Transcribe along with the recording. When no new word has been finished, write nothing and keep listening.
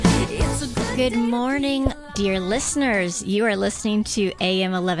good morning, dear listeners. You are listening to AM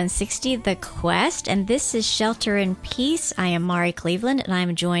 1160, The Quest, and this is Shelter in Peace. I am Mari Cleveland, and I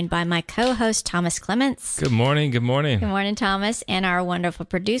am joined by my co-host, Thomas Clements. Good morning, good morning. Good morning, Thomas, and our wonderful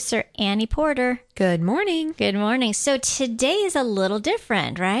producer, Annie Porter. Good morning. Good morning. So today is a little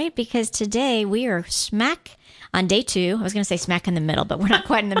different, right? Because today we are smack on day 2. I was going to say smack in the middle, but we're not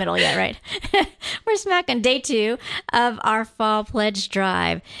quite in the middle yet, right? We're smack on day 2 of our fall pledge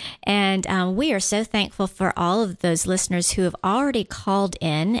drive. And we are so thankful for all of those listeners who have already called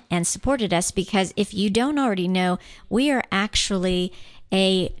in and supported us, because if you don't already know, we are actually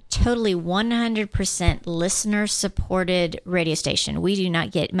a totally 100% listener-supported radio station. We do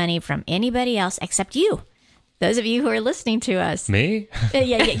not get money from anybody else except you. Those of you who are listening to us. Me?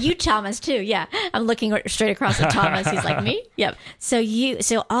 Yeah, you, Thomas, too. Yeah. I'm looking straight across at Thomas. He's like, me? Yep. So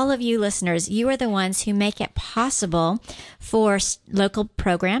all of you listeners, you are the ones who make it possible for local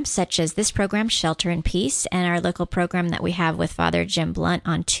programs such as this program, Shelter in Peace, and our local program that we have with Father Jim Blunt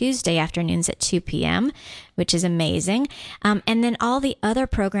on Tuesday afternoons at 2 p.m., which is amazing. And then all the other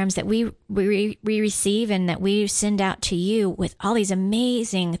programs that we receive and that we send out to you with all these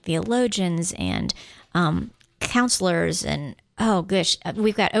amazing theologians and counselors, and oh gosh,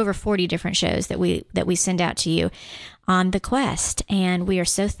 we've got over 40 different shows that we send out to you on The Quest, and we are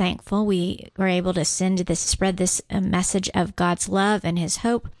so thankful we were able to spread this message of God's love and His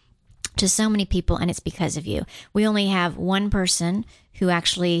hope to so many people, and it's because of you. We only have one person who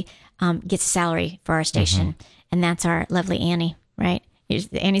actually gets a salary for our station, and that's our lovely Annie, right?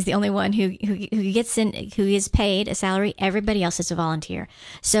 Annie's the only one who is paid a salary. Everybody else is a volunteer.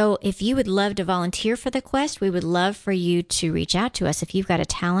 So if you would love to volunteer for The Quest, we would love for you to reach out to us. If you've got a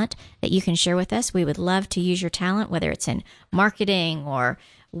talent that you can share with us, we would love to use your talent, whether it's in marketing or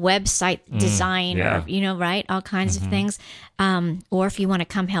website design or, right, all kinds of things. Or if you want to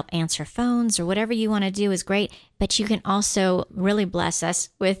come help answer phones or whatever you want to do is great. But you can also really bless us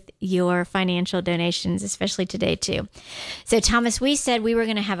with your financial donations, especially today, too. So, Thomas, we said we were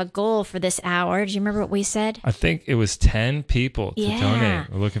going to have a goal for this hour. Do you remember what we said? I think it was 10 people to donate.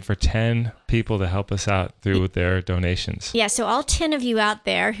 We're looking for 10 people to help us out through their donations. Yeah, so all 10 of you out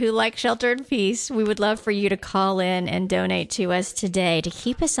there who like Shelter in Peace, we would love for you to call in and donate to us today to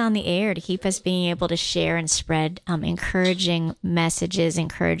keep us on the air, to keep us being able to share and spread encouraging messages,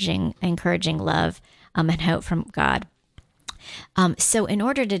 encouraging love and hope from God. So in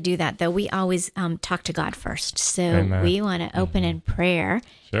order to do that, though, we always talk to God first. So Amen. We want to open in prayer.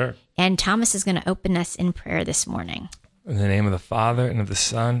 Sure. And Thomas is going to open us in prayer this morning. In the name of the Father, and of the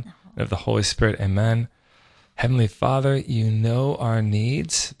Son, and of the Holy Spirit, amen. Heavenly Father, you know our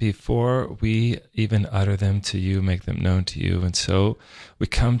needs before we even utter them to you, make them known to you. And so we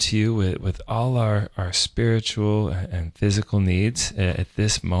come to you with all our spiritual and physical needs at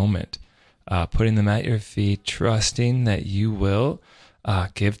this moment, putting them at your feet, trusting that you will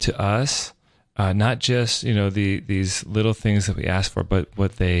give to us, not just these little things that we ask for, but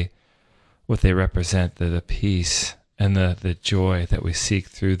what they represent, the peace and the joy that we seek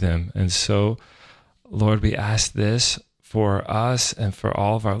through them. And so, Lord, we ask this for us and for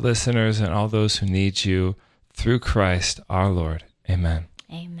all of our listeners and all those who need you through Christ our Lord. Amen.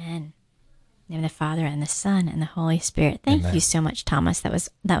 Amen. In the name of the Father and the Son and the Holy Spirit. Thank Amen. you so much, Thomas. That was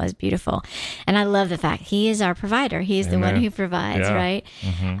beautiful. And I love the fact He is our provider. He is Amen. The one who provides, right?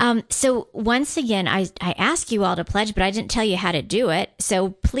 So once again, I asked you all to pledge, but I didn't tell you how to do it. So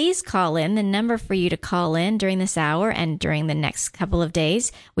please call in. The number for you to call in during this hour and during the next couple of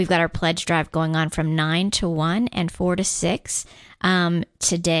days. We've got our pledge drive going on from 9 to 1 and 4 to 6.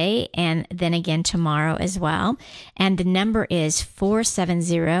 Today and then again tomorrow as well. And the number is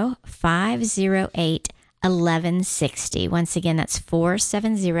 470-508-1160. Once again, that's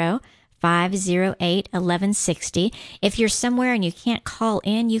 470-508-1160. If you're somewhere and you can't call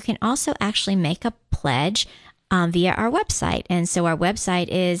in, you can also actually make a pledge via our website. And so our website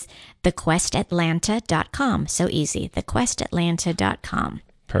is thequestatlanta.com. So easy, thequestatlanta.com.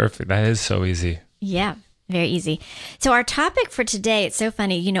 Perfect. That is so easy. Yeah. Very easy. So our topic for today, it's so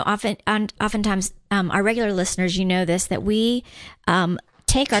funny, oftentimes our regular listeners, this, that we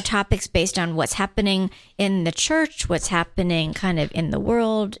take our topics based on what's happening in the church, what's happening kind of in the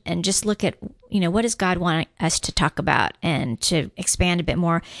world, and just look at, what does God want us to talk about and to expand a bit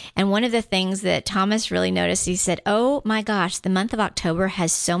more. And one of the things that Thomas really noticed, he said, oh my gosh, the month of October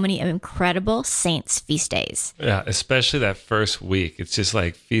has so many incredible saints' feast days. Yeah, especially that first week. It's just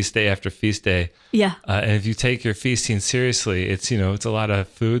like feast day after feast day. Yeah. And if you take your feasting seriously, it's a lot of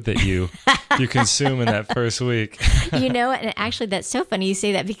food that you consume in that first week. And actually that's so funny you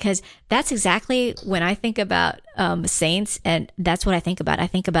say that, because that's exactly when I think about saints, and that's what I think about. I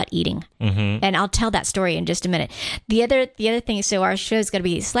think about eating, Mm-hmm. and I'll tell that story in just a minute. The other thing. So our show is going to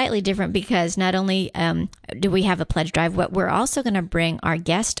be slightly different because not only do we have a pledge drive, but we're also going to bring our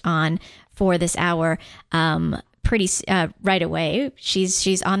guest on for this hour. Right away.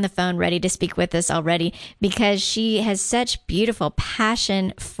 She's on the phone ready to speak with us already because she has such beautiful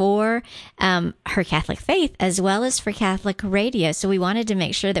passion for her Catholic faith as well as for Catholic radio. So we wanted to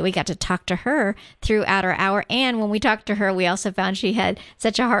make sure that we got to talk to her throughout our hour. And when we talked to her, we also found she had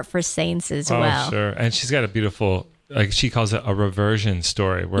such a heart for saints as well. Oh, sure. And she's got a beautiful, like she calls it a reversion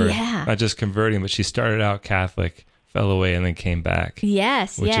story where not just converting, but she started out Catholic, fell away, and then came back.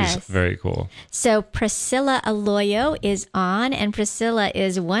 Yes, which is very cool. So Priscilla Aloya is on, and Priscilla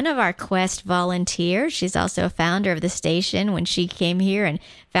is one of our Quest volunteers. She's also a founder of the station. When she came here and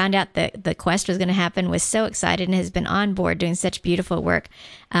found out that the Quest was going to happen, was so excited and has been on board doing such beautiful work,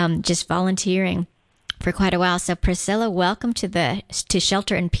 just volunteering for quite a while. So Priscilla, welcome to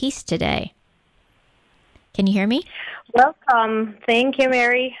Shelter in Peace today. Can you hear me? Welcome. Thank you,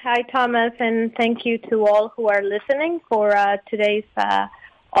 Mary. Hi, Thomas, and thank you to all who are listening for today's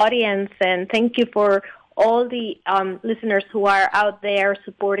audience, and thank you for all the listeners who are out there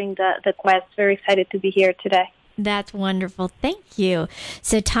supporting the Quest. Very excited to be here today. That's wonderful. Thank you.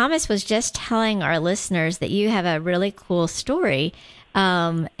 So Thomas was just telling our listeners that you have a really cool story.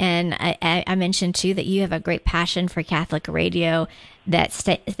 And I mentioned, too, that you have a great passion for Catholic radio that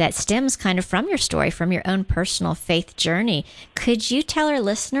stems kind of from your story, from your own personal faith journey. Could you tell our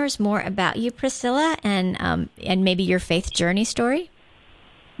listeners more about you, Priscilla, and maybe your faith journey story?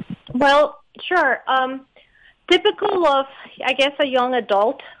 Well, sure. Typical of, I guess, a young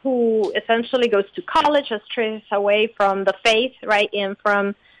adult who essentially goes to college, strays away from the faith, right, and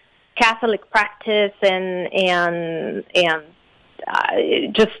from Catholic practice and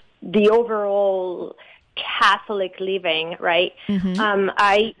just the overall Catholic living, right? Mm-hmm.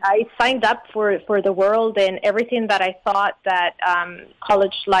 I signed up for the world, and everything that I thought that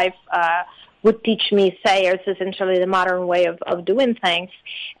college life would teach me is essentially the modern way of doing things.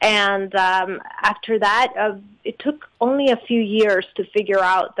 And after that, it took only a few years to figure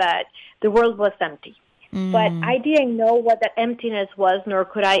out that the world was empty. But I didn't know what that emptiness was, nor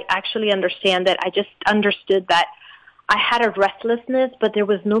could I actually understand it. I just understood that I had a restlessness, but there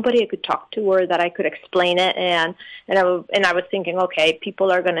was nobody I could talk to or that I could explain it. And I was thinking, okay, people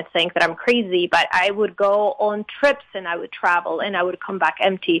are going to think that I'm crazy, but I would go on trips and I would travel and I would come back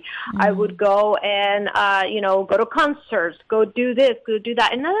empty. I would go and, go to concerts, go do this, go do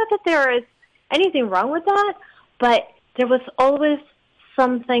that. And not that there is anything wrong with that, but there was always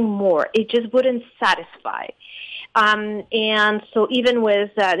something more. It just wouldn't satisfy. And so even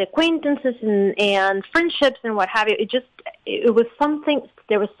with the acquaintances and friendships and what have you, there was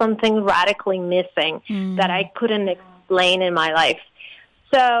something radically missing that I couldn't explain in my life.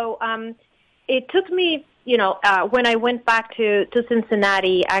 So it took me, when I went back to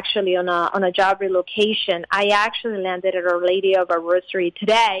Cincinnati, actually on a job relocation, I actually landed at Our Lady of Our Rosary.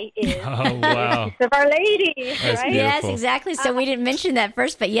 Today is the Feast of Our Lady, That's right? beautiful. Yes, exactly. So we didn't mention that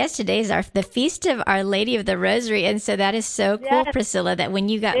first, but yes, today is the Feast of Our Lady of the Rosary, and so that is so cool, Yes. Priscilla, that when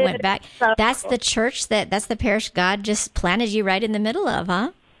you went back, so that's cool. the church that's the parish God just planted you right in the middle of,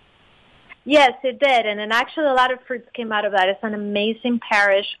 huh? Yes, it did, and then actually a lot of fruits came out of that. It's an amazing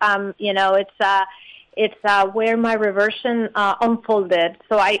parish. It's where my reversion unfolded.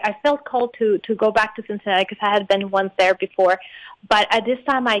 So I felt called to go back to Cincinnati because I had been once there before. But at this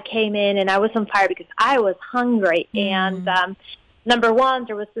time I came in and I was on fire because I was hungry. And number one,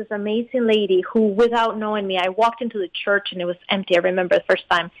 there was this amazing lady who, without knowing me, I walked into the church and it was empty. I remember the first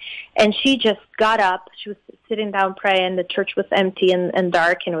time. And she just got up. She was sitting down praying. The church was empty and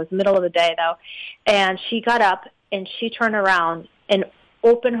dark, and it was middle of the day, though. And she got up and she turned around and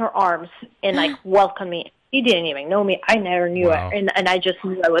opened her arms and welcomed me. She didn't even know me. I never knew her, and I just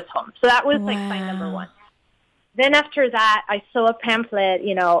knew I was home. So that was sign number one. Then after that, I saw a pamphlet,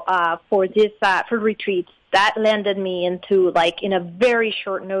 for retreats that landed me into in a very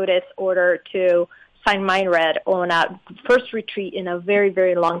short notice order to sign my read on a first retreat in a very,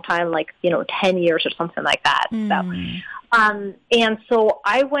 very long time, 10 years or something like that. And so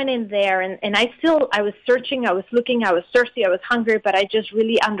I went in there and I was searching, I was looking, I was thirsty, I was hungry, but I just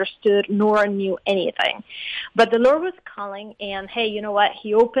really understood nor knew anything. But the Lord was calling, and hey, you know what?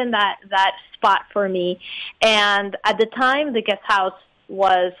 He opened that spot for me. And at the time, the guest house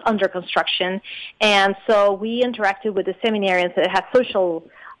was under construction. And so we interacted with the seminarians that had social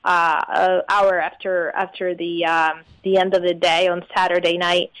hour after the end of the day on Saturday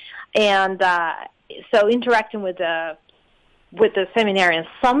night. And so interacting with the seminarians,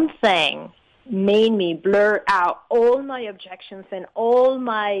 something made me blur out all my objections and all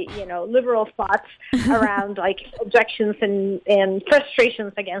my, liberal thoughts around like objections and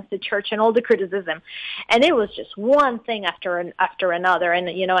frustrations against the church and all the criticism. And it was just one thing after another. And,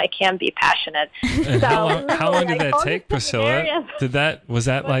 I can be passionate. And so how long did that take, Priscilla? Was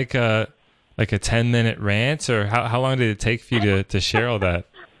that like a 10-minute rant, or how long did it take for you to share all that?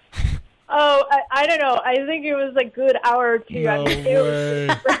 Oh, I don't know. I think it was a good hour or two. No way.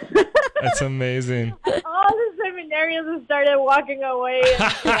 That's amazing. All the seminarians started walking away,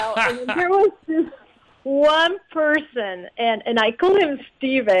 and there was this one person, and I call him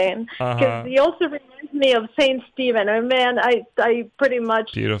Stephen, because he also reminds me of Saint Stephen. And man, I pretty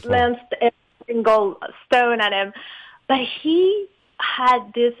much lanced every single stone at him. But he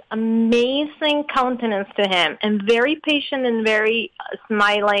had this amazing countenance to him, and very patient and very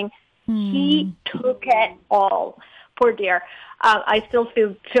smiling. He took it all. Poor dear. I still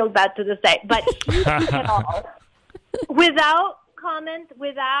feel bad to this day. But he took it all. Without comment,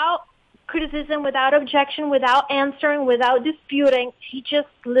 without criticism, without objection, without answering, without disputing. He just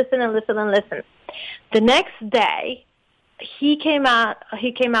listened and listened and listened. The next day, he came out,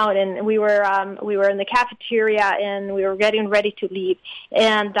 and we were in the cafeteria, and we were getting ready to leave.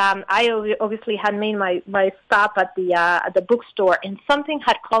 And I obviously had made my stop at the bookstore, and something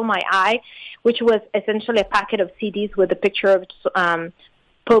had caught my eye, which was essentially a packet of CDs with a picture of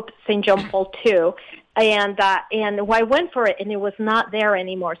Pope St. John Paul II. And I went for it, and it was not there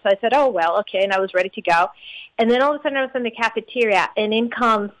anymore. So I said, oh, well, okay, and I was ready to go. And then all of a sudden I was in the cafeteria, and in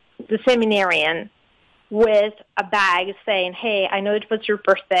comes the seminarian with a bag saying, hey, I know it was your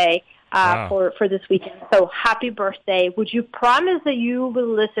birthday for this weekend, so happy birthday. Would you promise that you will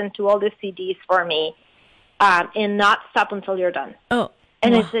listen to all the CDs for me and not stop until you're done? Oh.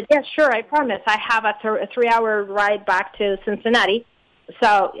 And I said, yeah, sure, I promise. I have a 3-hour ride back to Cincinnati.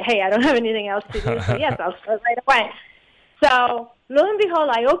 So, hey, I don't have anything else to do, so yes, I'll start right away. So, lo and behold,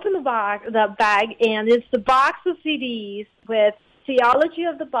 I open the bag, and it's the box of CDs with Theology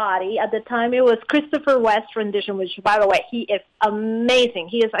of the Body. At the time, it was Christopher West's rendition, which, by the way, he is amazing.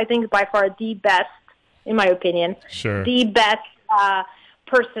 He is, I think, by far the best, in my opinion, the best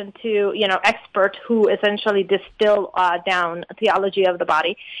person to, expert who essentially distilled down Theology of the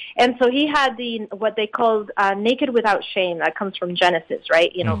Body. And so he had what they called Naked Without Shame. That comes from Genesis,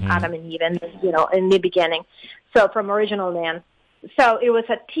 right? Adam and Eve, and, in the beginning. So from original man. So it was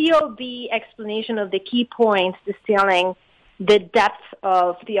a TOB explanation of the key points distilling the depth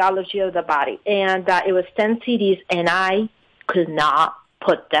of Theology of the Body. And it was 10 CDs, and I could not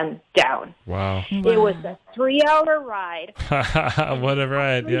put them down. Wow. It was a 3-hour ride. What a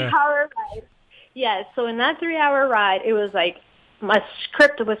ride, yeah. 3-hour ride. Yeah, so in that 3-hour ride, it was like my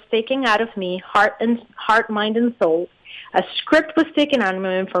script was taken out of me, heart, mind, and soul. A script was taken out of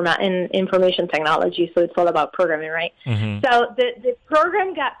me in information technology, so it's all about programming, right? Mm-hmm. So the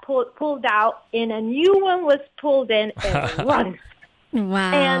program got pulled out, and a new one was pulled in and run.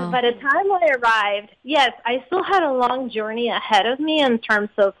 Wow. And by the time I arrived, yes, I still had a long journey ahead of me in terms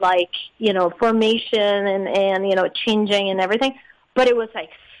of formation and changing and everything. But it was like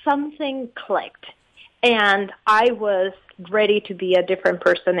something clicked, and I was ready to be a different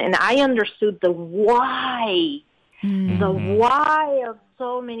person, and I understood the why. Mm-hmm. The why of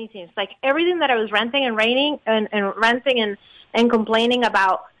so many things, like everything that I was ranting and complaining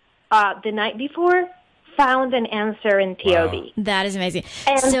about the night before, found an answer in TOB. Wow. That is amazing.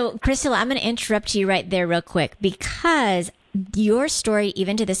 So, Priscilla, I'm going to interrupt you right there real quick, because your story,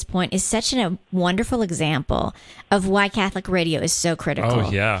 even to this point, is such a wonderful example of why Catholic radio is so critical.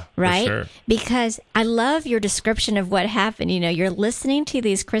 Oh, yeah. Right? For sure. Because I love your description of what happened. You're listening to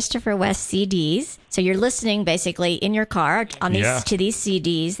these Christopher West CDs. So you're listening basically in your car on to these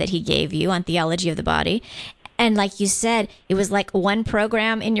CDs that he gave you on Theology of the Body. And like you said, it was like one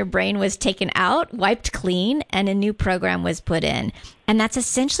program in your brain was taken out, wiped clean, and a new program was put in. And that's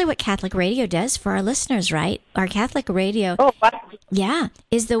essentially what Catholic radio does for our listeners, right? Our Catholic radio,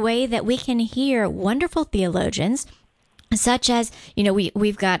 is the way that we can hear wonderful theologians, such as,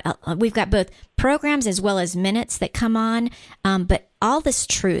 we've got both programs as well as minutes that come on, but all this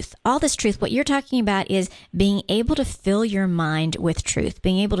truth, what you're talking about is being able to fill your mind with truth,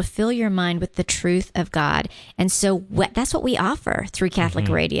 being able to fill your mind with the truth of God. And so that's what we offer through Catholic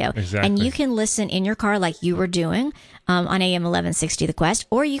radio. Exactly. And you can listen in your car like you were doing on AM 1160 The Quest,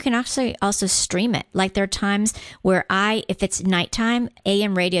 or you can also stream it. Like there are times where if it's nighttime,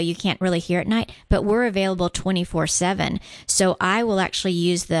 AM radio, you can't really hear at night, but we're available 24/7. So I will actually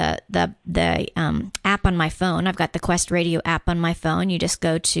use the app on my phone. I've got the Quest radio app on my phone. phone. You just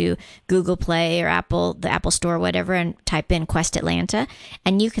go to Google Play or the Apple Store, whatever, and type in Quest Atlanta,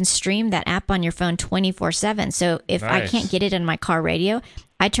 and you can stream that app on your phone 24/7. So if I can't get it in my car radio,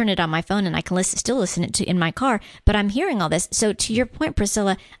 I turn it on my phone and I can still listen to it in my car, but I'm hearing all this. So to your point,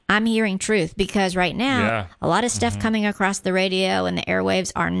 Priscilla, I'm hearing truth, because right now a lot of stuff coming across the radio and the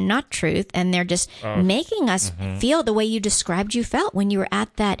airwaves are not truth, and they're just making us feel the way you described you felt when you were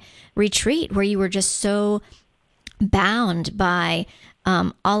at that retreat, where you were just so bound by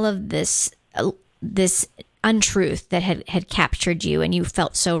all of this untruth that had captured you, and you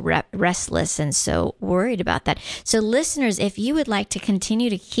felt so restless and so worried about that. So listeners, if you would like to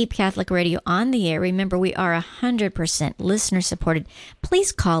continue to keep Catholic Radio on the air, remember we are 100% listener supported.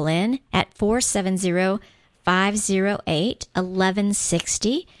 Please call in at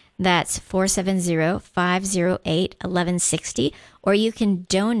 470-508-1160. That's 470-508-1160. Or you can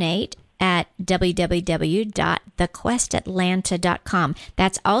donate at www.thequestatlanta.com.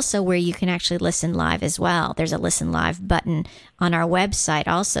 That's also where you can actually listen live as well. There's a listen live button on our website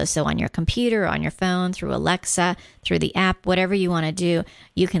also. So on your computer, on your phone, through Alexa, through the app, whatever you want to do,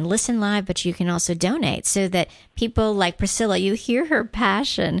 you can listen live, but you can also donate, so that people like Priscilla, you hear her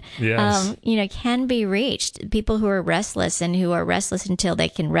passion, can be reached. People who are restless until they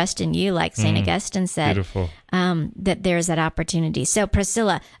can rest in you, like St. Augustine said. Beautiful. That there's that opportunity. So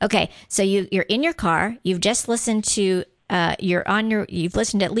Priscilla, okay, so you're in your car. You've just listened to you've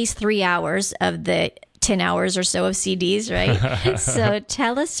listened to at least 3 hours of the 10 hours or so of CDs, right? So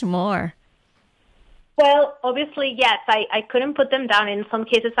tell us more. Well, obviously, yes, I couldn't put them down. In some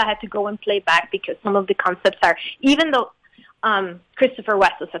cases, I had to go and play back, because some of the concepts are, even though Christopher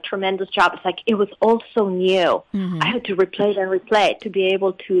West does a tremendous job, it's like it was all so new. I had to replay it to be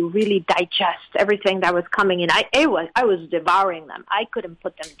able to really digest everything that was coming in. I was devouring them. I couldn't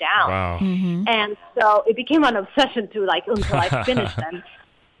put them down. Wow. And so it became an obsession until I finished them.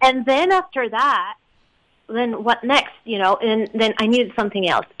 And then after that, then what next, and then I needed something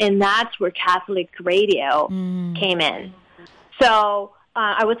else. And that's where Catholic radio came in. So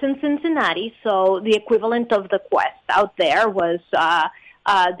I was in Cincinnati, so the equivalent of the Quest out there was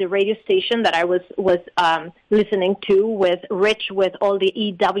the radio station that I was listening to, with all the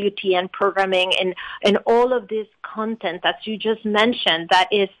EWTN programming and all of this content that you just mentioned, that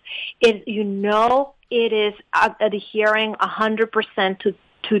is it is adhering 100% to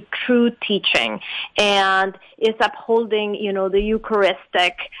true teaching, and is upholding, the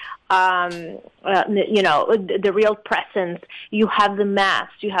Eucharistic, the real presence. You have the Mass,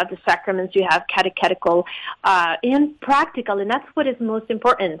 you have the sacraments, you have catechetical, and practical, and that's what is most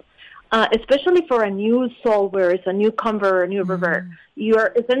important. Especially for a new soul, where it's a new convert, a new revert,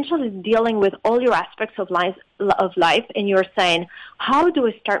 you're essentially dealing with all your aspects of life, and you're saying, how do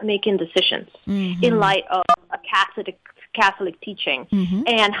I start making decisions in light of a Catholic teaching,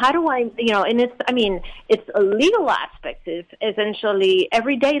 and how do I, and it's a legal aspect, is essentially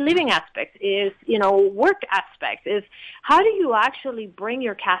everyday living aspect, is, work aspect, is how do you actually bring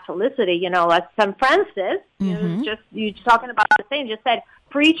your Catholicity, as St. Francis, just you talking about the same, just said,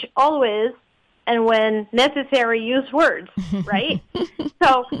 preach always, and when necessary, use words, right?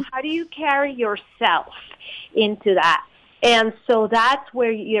 So how do you carry yourself into that? And so that's where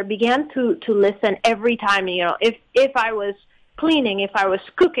you began to listen every time, if I was cleaning, if I was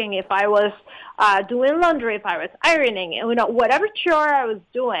cooking, if I was doing laundry, if I was ironing, whatever chore I was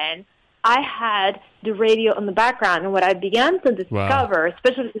doing, I had the radio in the background. And what I began to discover,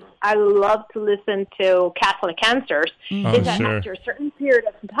 especially because I love to listen to Catholic answers, is that after a certain period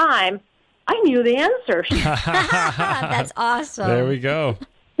of time, I knew the answers. That's awesome. There we go.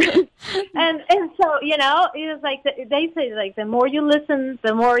 and so, it's like they say, like, the more you listen,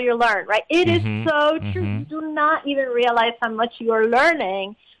 the more you learn, right? It is so true. You do not even realize how much you are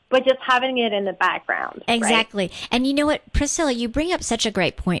learning, but just having it in the background. Exactly. Right? And you know what, Priscilla, you bring up such a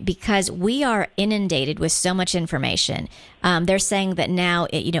great point, because we are inundated with so much information. They're saying that now,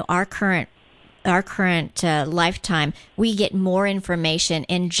 our current lifetime, we get more information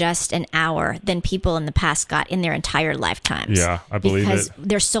in just an hour than people in the past got in their entire lifetimes. Yeah, I believe because it.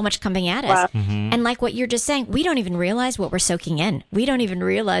 There's so much coming at us. And like what you're just saying, we don't even realize what we're soaking in. We don't even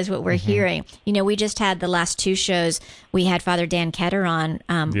realize what we're hearing. We just had the last 2 shows. We had Father Dan Ketter on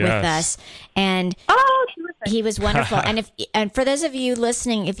with us, and he was wonderful. And for those of you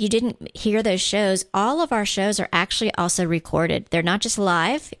listening, if you didn't hear those shows, all of our shows are actually also recorded. They're not just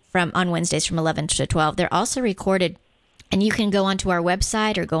live on Wednesdays from 11 to 12. They're also recorded, and you can go onto our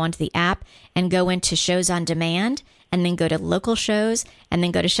website or go onto the app and go into shows on demand, and then go to local shows, and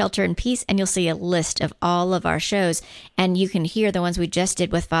then go to Shelter in Peace, and you'll see a list of all of our shows, and you can hear the ones we just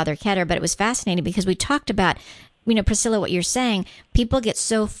did with Father Ketter. But it was fascinating because we talked about Priscilla, what you're saying, people get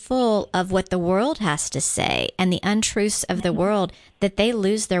so full of what the world has to say and the untruths of the world that they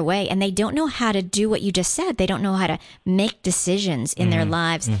lose their way, and they don't know how to do what you just said. They don't know how to make decisions in their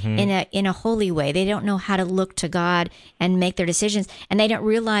lives in a holy way. They don't know how to look to God and make their decisions, and they don't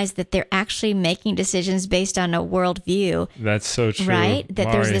realize that they're actually making decisions based on a worldview. That's so true. Right? That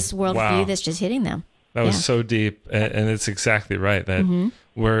Mari, there's this worldview that's just hitting them. That was so deep, and it's exactly right that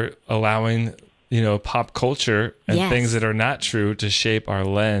we're allowing, pop culture and things that are not true to shape our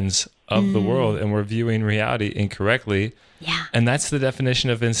lens of the world, and we're viewing reality incorrectly. Yeah. And that's the definition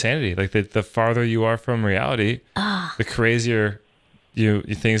of insanity. Like the farther you are from reality, the crazier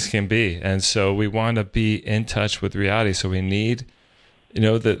things can be. And so we want to be in touch with reality. So we need,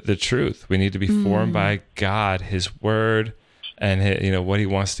 the truth. We need to be formed by God, His Word, and what He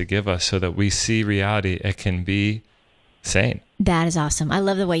wants to give us, so that we see reality. It can be sane. That is awesome. I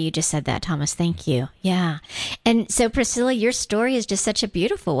love the way you just said that, Thomas. Thank you. Yeah. And so, Priscilla, your story is just such a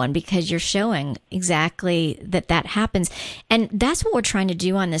beautiful one, because you're showing exactly that happens. And that's what we're trying to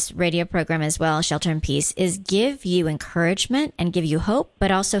do on this radio program as well, Shelter in Peace, is give you encouragement and give you hope,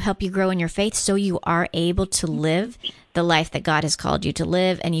 but also help you grow in your faith so you are able to live the life that God has called you to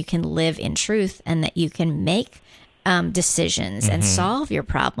live, and you can live in truth, and that you can make decisions and solve your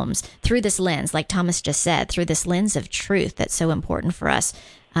problems through this lens, like Thomas just said, through this lens of truth that's so important for us.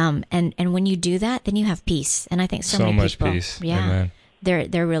 And when you do that, then you have peace. And I think so many much people, peace. Amen.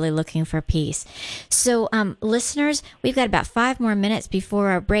 They're really looking for peace. So, listeners, we've got about 5 more minutes before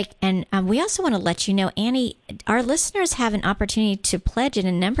our break, and we also want to let you know, Annie, our listeners have an opportunity to pledge in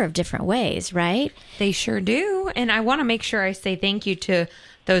a number of different ways, right? They sure do, and I want to make sure I say thank you to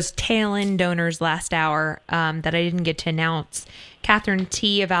those tail-end donors last hour that I didn't get to announce. Catherine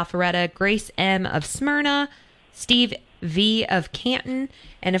T. of Alpharetta, Grace M. of Smyrna, Steve V. of Canton,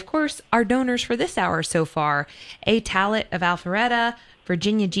 and of course, our donors for this hour so far, A. Tallet of Alpharetta,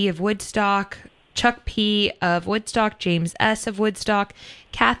 Virginia G. of Woodstock, Chuck P. of Woodstock, James S. of Woodstock,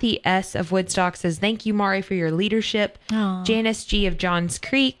 Kathy S. of Woodstock says, thank you, Mari, for your leadership. Aww. Janice G. of Johns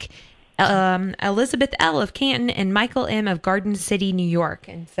Creek, Elizabeth L. of Canton, and Michael M. of Garden City, New York.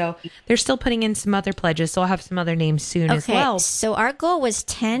 And so they're still putting in some other pledges, so I'll have some other names soon as well. So our goal was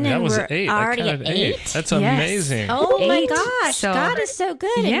 10, That and was we're 8. already That at counted 8. That's amazing. Oh my 8. gosh, So- God is so good,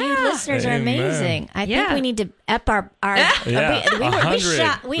 and you Yeah. listeners are Amen. amazing. I think Yeah. we need to up our Yeah, we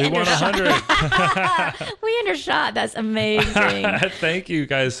 100. we want undershot. 100. We undershot. That's amazing. Thank you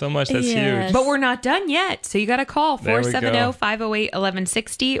guys so much. That's Yes. huge. But we're not done yet. So you got to call There we go.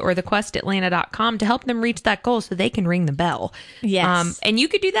 470-508-1160 or thequestatlanta.com to help them reach that goal so they can ring the bell. Yes. And you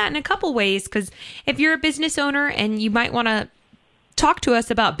could do that in a couple ways, because if you're a business owner and you might want to talk to us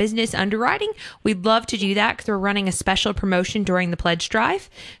about business underwriting, we'd love to do that, because we're running a special promotion during the pledge drive.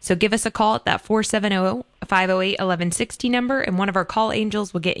 So give us a call at that 470-508-1160 number, and one of our call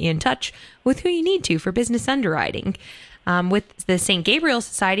angels will get you in touch with who you need to for business underwriting. With the St. Gabriel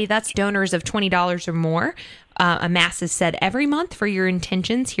Society, that's donors of $20 or more. A mass is said every month for your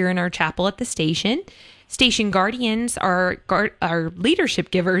intentions here in our chapel at the station. Station Guardians are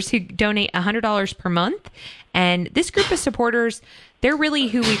leadership givers who donate $100 per month. And this group of supporters, they're really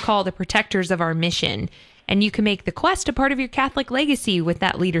who we call the protectors of our mission. And you can make the quest a part of your Catholic legacy with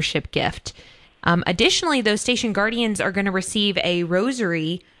that leadership gift. Additionally, those Station Guardians are going to receive a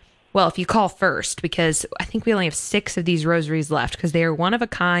rosary. Well, if you call first, because I think we only have 6 of these rosaries left, because they are one of a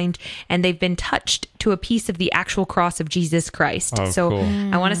kind and they've been touched to a piece of the actual cross of Jesus Christ. Oh, so cool.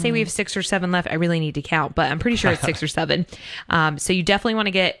 I want to say we have 6 or 7 left. I really need to count, but I'm pretty sure it's 6 or 7. So you definitely want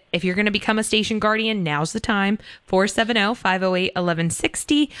to get, if you're going to become a Station Guardian, now's the time.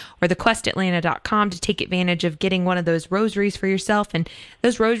 470-508-1160 or thequestatlanta.com to take advantage of getting one of those rosaries for yourself. And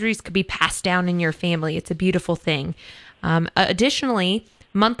those rosaries could be passed down in your family. It's a beautiful thing. Additionally,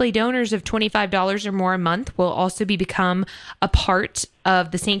 monthly donors of $25 or more a month will also become a part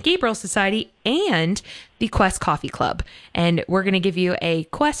of the St. Gabriel Society and the Quest Coffee Club. And we're going to give you a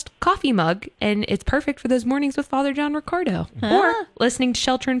Quest coffee mug, and it's perfect for those mornings with Father John Ricardo or listening to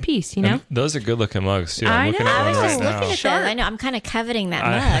Shelter in Peace, you know? And those are good looking mugs too. I I'm looking know. at I one was right just now. looking at that. I know. I'm kind of coveting that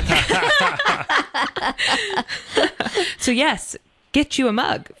mug. So yes, get you a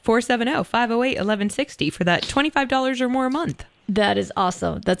mug. 470-508-1160 for that $25 or more a month. That is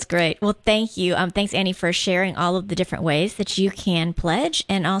awesome. That's great. Well, thank you. Thanks, Annie, for sharing all of the different ways that you can pledge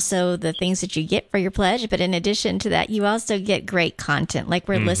and also the things that you get for your pledge. But in addition to that, you also get great content like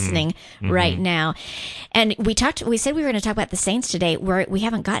we're listening right now. And we said we were going to talk about the saints today. We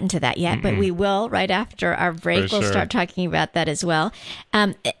haven't gotten to that yet, but we will right after our break. For We'll sure. start talking about that as well.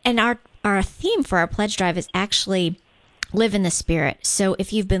 And our theme for our pledge drive is actually live in the Spirit. So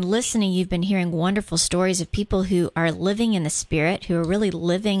if you've been listening, you've been hearing wonderful stories of people who are living in the Spirit, who are really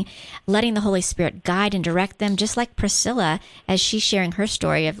living, letting the Holy Spirit guide and direct them, just like Priscilla, as she's sharing her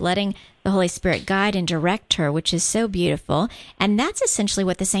story of letting the Holy Spirit guide and direct her, which is so beautiful. And that's essentially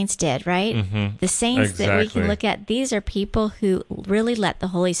what the saints did, right? Mm-hmm. The saints that we can Exactly. look at, these are people who really let the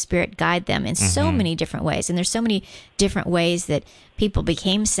Holy Spirit guide them in so many different ways. And there's so many different ways that people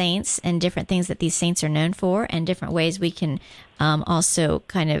became saints and different things that these saints are known for, and different ways we can also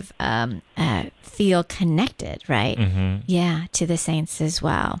kind of feel connected, right? Yeah, to the saints as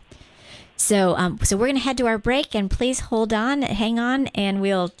well. So we're going to head to our break, and please hang on, and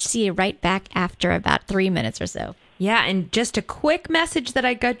we'll see you right back after about 3 minutes or so. Yeah, and just a quick message that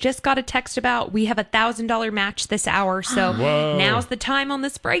I just got a text about. We have a $1,000 match this hour, so Whoa. now's the time on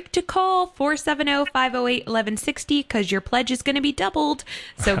this break to call 470-508-1160 because your pledge is going to be doubled.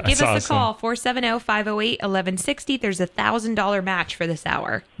 So give That's us a awesome. call, 470-508-1160. There's a $1,000 match for this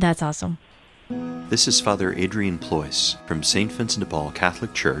hour. That's awesome. This is Father Adrian Ployce from St. Vincent de Paul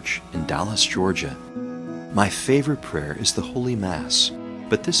Catholic Church in Dallas, Georgia. My favorite prayer is the Holy Mass,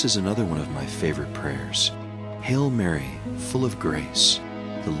 but this is another one of my favorite prayers. Hail Mary, full of grace,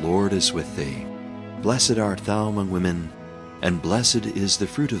 the Lord is with thee. Blessed art thou among women, and blessed is the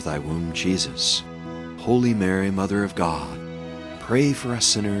fruit of thy womb, Jesus. Holy Mary, Mother of God, pray for us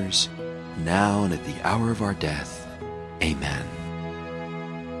sinners, now and at the hour of our death. Amen.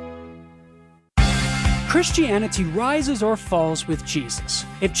 Christianity rises or falls with Jesus.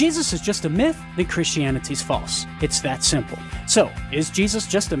 If Jesus is just a myth, then Christianity's false. It's that simple. So, is Jesus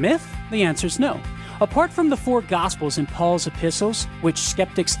just a myth? The answer is no. Apart from the 4 Gospels in Paul's epistles, which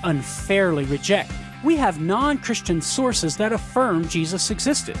skeptics unfairly reject, we have non-Christian sources that affirm Jesus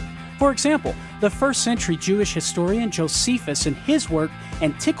existed. For example, the first century Jewish historian Josephus, in his work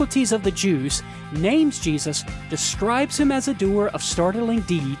Antiquities of the Jews, names Jesus, describes him as a doer of startling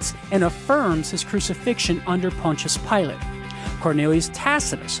deeds, and affirms his crucifixion under Pontius Pilate. Cornelius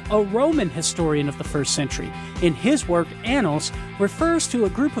Tacitus, a Roman historian of the first century, in his work Annals, refers to a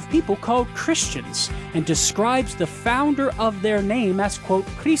group of people called Christians and describes the founder of their name as, quote,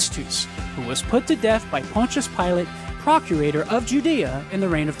 Christus, who was put to death by Pontius Pilate, procurator of Judea in the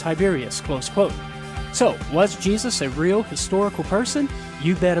reign of Tiberius, close quote. So, was Jesus a real historical person?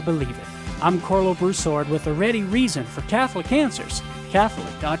 You better believe it. I'm Carlo Broussard with a ready reason for Catholic Answers,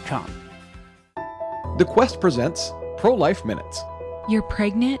 Catholic.com. The Quest presents Pro-Life Minutes. You're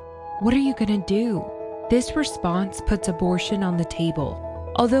pregnant? What are you going to do? This response puts abortion on the table.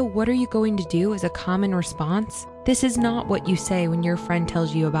 Although what are you going to do is a common response, this is not what you say when your friend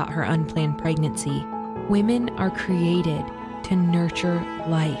tells you about her unplanned pregnancy. Women are created to nurture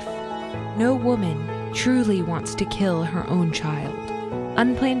life. No woman truly wants to kill her own child.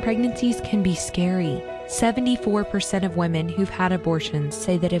 Unplanned pregnancies can be scary. 74% of women who've had abortions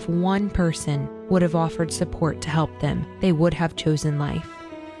say that if one person would have offered support to help them, they would have chosen life.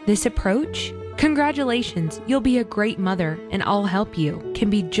 This approach, congratulations, you'll be a great mother and I'll help you, can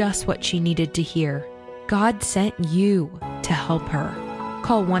be just what she needed to hear. God sent you to help her.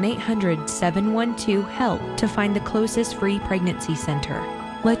 Call 1-800-712-HELP to find the closest free pregnancy center.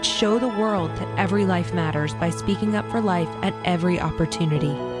 Let's show the world that every life matters by speaking up for life at every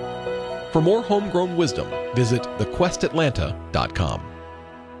opportunity. For more homegrown wisdom, visit thequestatlanta.com.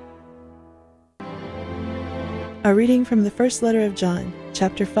 A reading from the first letter of John,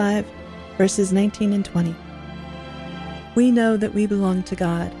 chapter 5, verses 19 and 20. We know that we belong to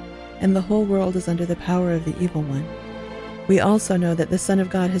God, and the whole world is under the power of the evil one. We also know that the Son of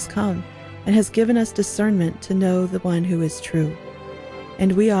God has come, and has given us discernment to know the one who is true.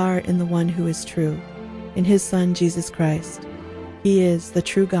 And we are in the one who is true, in his Son Jesus Christ. He is the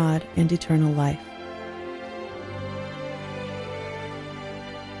true God and eternal life.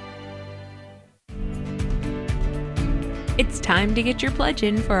 It's time to get your pledge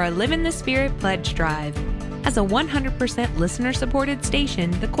in for our Live in the Spirit pledge drive. As a 100% listener-supported station,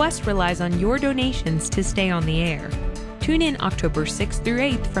 The Quest relies on your donations to stay on the air. Tune in October 6th through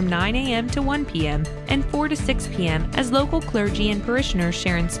 8th from 9 a.m. to 1 p.m. and 4 to 6 p.m. as local clergy and parishioners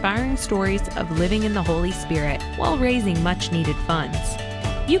share inspiring stories of living in the Holy Spirit while raising much-needed funds.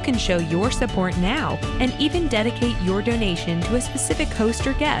 You can show your support now and even dedicate your donation to a specific host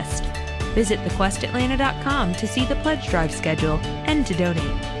or guest. Visit thequestatlanta.com to see the pledge drive schedule and to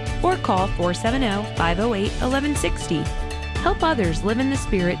donate. Or call 470-508-1160. Help others live in the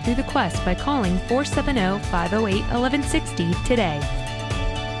Spirit through the Quest by calling 470-508-1160 today.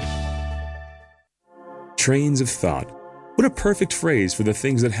 Trains of thought. What a perfect phrase for the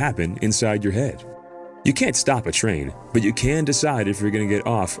things that happen inside your head. You can't stop a train, but you can decide if you're going to get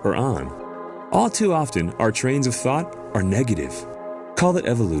off or on. All too often, our trains of thought are negative. Call it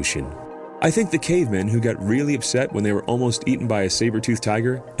evolution. I think the cavemen who got really upset when they were almost eaten by a saber-toothed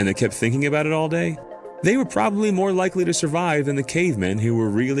tiger and they kept thinking about it all day, they were probably more likely to survive than the cavemen who were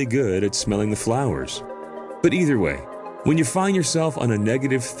really good at smelling the flowers. But either way, when you find yourself on a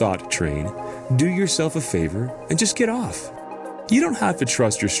negative thought train, do yourself a favor and just get off. You don't have to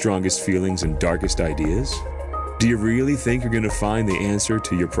trust your strongest feelings and darkest ideas. Do you really think you're going to find the answer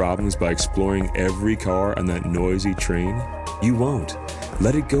to your problems by exploring every car on that noisy train? You won't.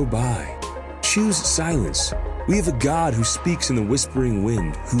 Let it go by. Choose silence. We have a God who speaks in the whispering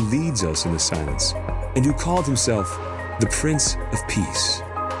wind, who leads us in the silence, and who called himself the Prince of Peace.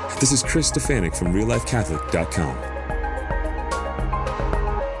 This is Chris Stefanik from RealLifeCatholic.com.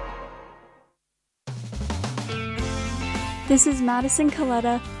 This is Madison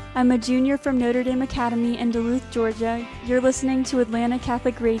Coletta. I'm a junior from Notre Dame Academy in Duluth, Georgia. You're listening to Atlanta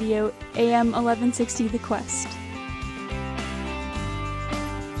Catholic Radio, AM 1160 The Quest.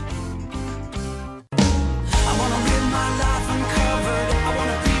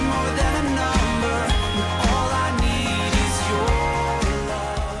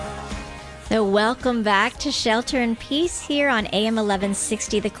 So welcome back to Shelter and Peace here on AM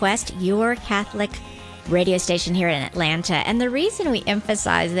 1160 The Quest, your Catholic radio station here in Atlanta. And the reason we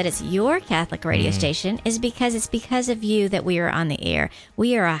emphasize that it's your Catholic radio station is because it's because of you that we are on the air.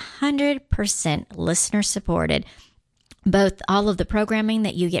 We are 100% listener supported. Both all of the programming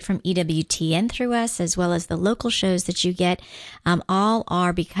that you get from EWTN through us, as well as the local shows that you get, all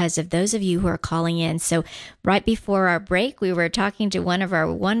are because of those of you who are calling in. So right before our break, we were talking to one of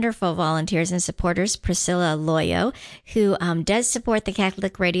our wonderful volunteers and supporters, Priscilla Aloya, who does support the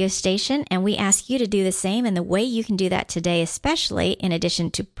Catholic radio station. And we ask you to do the same. And the way you can do that today, especially in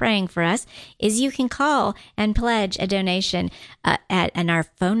addition to praying for us, is you can call and pledge a donation and our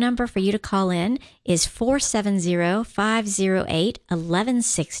phone number for you to call in is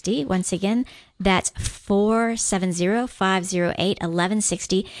 470-508-1160. Once again, that's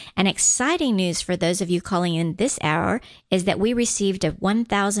 470-508-1160. And exciting news for those of you calling in this hour is that we received a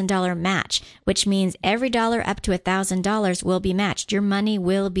 $1,000 match, which means every dollar up to $1,000 will be matched. Your money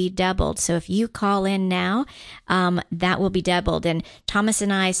will be doubled. So if you call in now, that will be doubled. And Thomas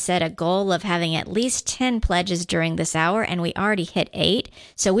and I set a goal of having at least 10 pledges during this hour, and we already hit 8.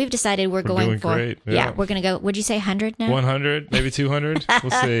 So we've decided we're going for, great. Yeah, we're going to go, would you say 100 now? 100, maybe 200. We'll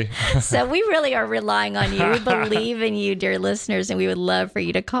see. So we really are relying on you. We believe in you, dear listeners, and we would love for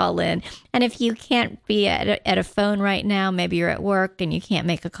you to call in. And if you can't be at a phone right now, maybe you're at work and you can't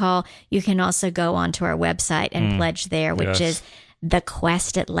make a call, you can also go onto our website and pledge there, which is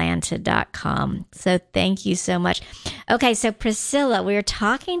thequestatlanta.com. So thank you so much. Okay, so Priscilla, we were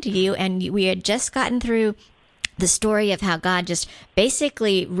talking to you, and we had just gotten through the story of how God just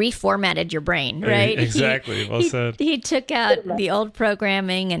basically reformatted your brain, right? Exactly. Well said. He took out the old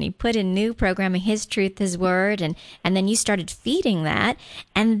programming and he put in new programming, his truth, his word, and then you started feeding that.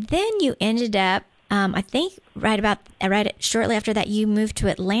 And then you ended up, I think shortly after that, you moved to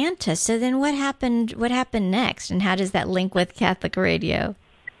Atlanta. So then what happened next? And how does that link with Catholic radio?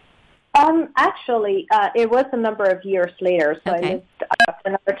 Actually, it was a number of years later, so Okay. I lived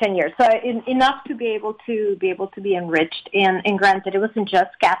another 10 years. So enough to be able to be enriched. And granted, it wasn't just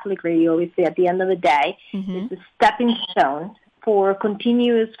Catholic radio. Obviously, at the end of the day, it's a stepping stone for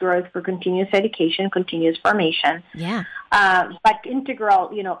continuous growth, for continuous education, continuous formation. Yeah. But integral,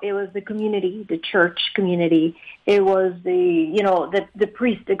 it was the community, the church community. It was the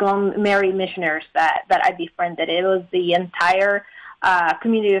priest, the Glen Mary missionaries that I befriended. It was the entire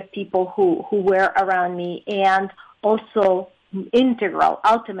community of people who were around me, and also integral,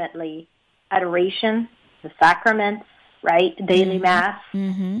 ultimately, adoration, the sacraments, right, daily mass,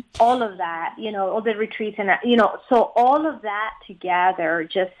 all of that, all the retreats, and so all of that together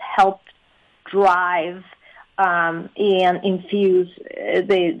just helped drive and infuse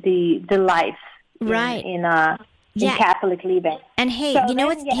the life Right. in Catholic living. And hey, So you know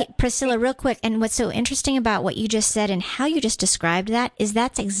then, what, hey, Priscilla, real quick, and what's so interesting about what you just said and how you just described that is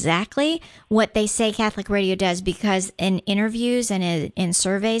that's exactly what they say Catholic radio does, because in interviews and in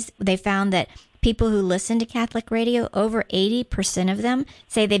surveys, they found that people who listen to Catholic radio, over 80% of them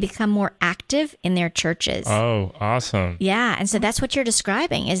say they become more active in their churches. Oh, awesome. Yeah, and so that's what you're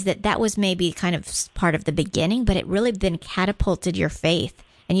describing, is that was maybe kind of part of the beginning, but it really then catapulted your faith.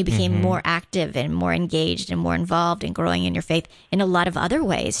 And you became more active and more engaged and more involved in growing in your faith in a lot of other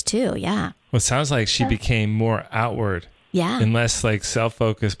ways too. Yeah. Well, it sounds like she became more outward. Yeah. And less like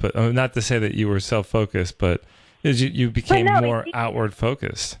self-focused, but not to say that you were self-focused, but you became more outward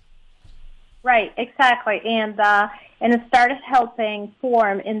focused. Right, exactly. And and it started helping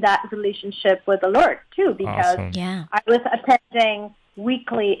form in that relationship with the Lord too, because Awesome. Yeah. I was attending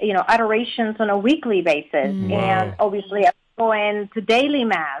weekly, adorations on a weekly basis, and obviously I was going to daily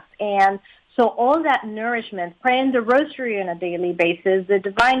mass, and so all that nourishment, praying the rosary on a daily basis, the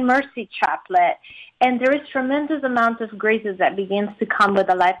Divine Mercy Chaplet, and there is tremendous amount of graces that begins to come with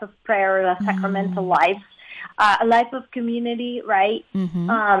a life of prayer, a sacramental life, a life of community, right?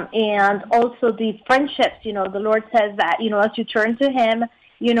 And also the friendships. The Lord says that, as you turn to Him,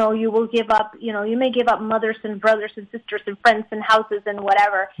 you will give up, you may give up mothers and brothers and sisters and friends and houses and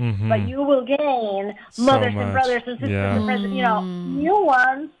whatever, but you will gain mothers and brothers and sisters and friends, new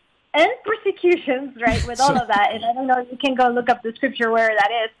ones and persecutions, right, with all of that. And I don't know, you can go look up the scripture where that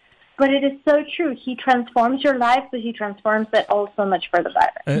is. But it is so true. He transforms your life, but He transforms it also much further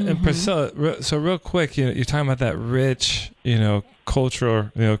better. And Priscilla, so real quick, you're talking about that rich, cultural,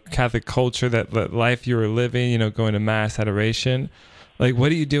 Catholic culture, that life you were living, going to mass, adoration. Like,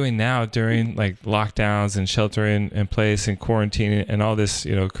 what are you doing now during like lockdowns and sheltering in place and quarantining and all this,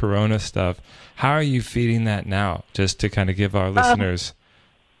 Corona stuff? How are you feeding that now? Just to kind of give our listeners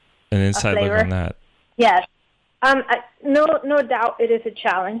an inside look on that. Yes. No doubt it is a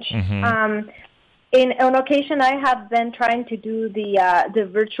challenge. On occasion, I have been trying to do the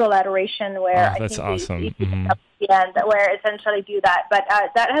virtual adoration where that's I think awesome. Where essentially do that, but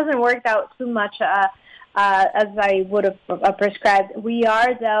that hasn't worked out too much as I would have prescribed. We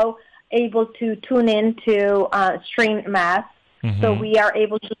are though able to tune into stream mass, so we are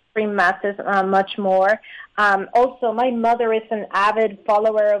able to stream masses much more. Also, my mother is an avid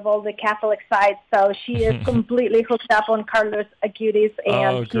follower of all the Catholic sites, so she is completely hooked up on Carlos Acutis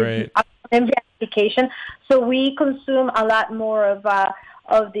and his education. So we consume a lot more of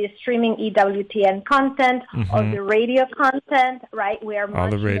the streaming EWTN content, of the radio content, right? We are much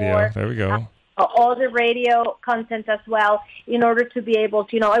all the radio. More, there we go. All the radio content as well, in order to be able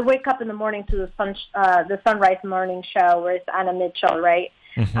to, I wake up in the morning to the Sunrise Morning Show, where it's Anna Mitchell, right?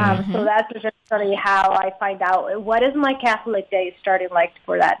 So that's essentially how I find out what is my Catholic day starting like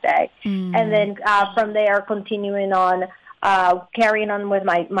for that day. And then from there, continuing on, carrying on with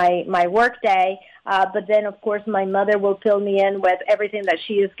my work day. But then, of course, my mother will fill me in with everything that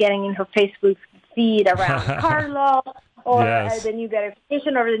she is getting in her Facebook feed around Carlo, or the new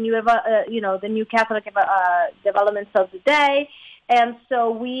beatification, or the new Catholic developments of the day. And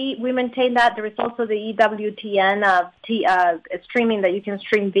so we maintain that. There is also the EWTN streaming, that you can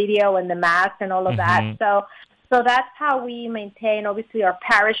stream video and the mass and all of that. So that's how we maintain. Obviously, our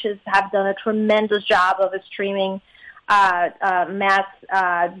parishes have done a tremendous job of streaming mass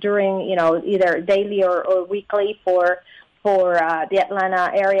during, either daily or weekly for the Atlanta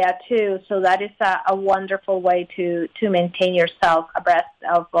area too. So that is a wonderful way to maintain yourself abreast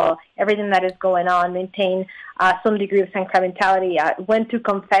of everything that is going on, maintain some degree of sacramentality. Went to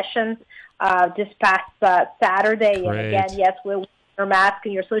confession this past Saturday. Great. And again, yes, we'll wear your mask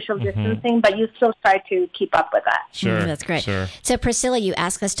and your social distancing, but you still try to keep up with that. Sure. That's great. Sure. So Priscilla, you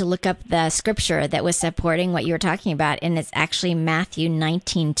asked us to look up the scripture that was supporting what you were talking about, and it's actually Matthew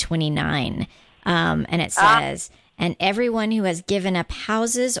 19:29. And it says, "And everyone who has given up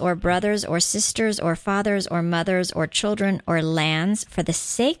houses or brothers or sisters or fathers or mothers or children or lands for the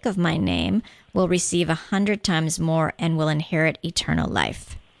sake of my name will receive 100 times more and will inherit eternal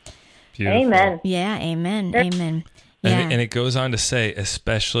life." Beautiful. Amen. Yeah, amen. Amen. Yeah. And it goes on to say,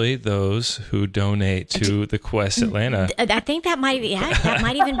 especially those who donate to the Quest Atlanta. I think that might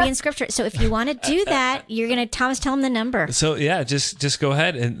even be in scripture. So if you want to do that, you're going to, Thomas, tell them the number. So yeah, just go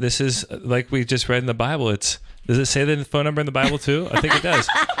ahead. And this is like we just read in the Bible. Does it say the phone number in the Bible too? I think it does.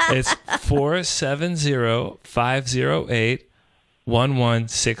 It's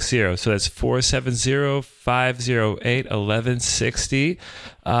 470-508-1160. So that's 470-508-1160.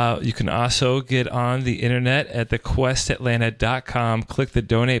 You can also get on the internet at thequestatlanta.com. Click the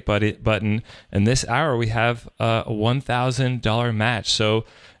donate button. And this hour we have a $1,000 match. So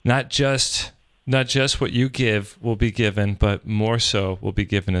not just what you give will be given, but more so will be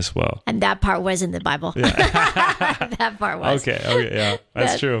given as well. And that part was in the Bible. Yeah. That part was. Okay, yeah,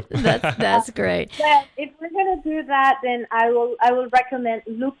 that's true. That's great. Well, if we're going to do that, then I will recommend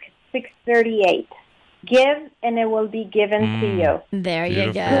Luke 6:38. Give, and it will be given to you. There Beautiful.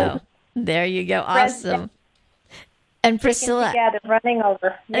 you go. There you go. Awesome. And Priscilla. Together, running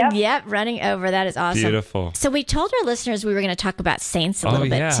over. Yep, running over. That is awesome. Beautiful. So we told our listeners we were going to talk about saints a little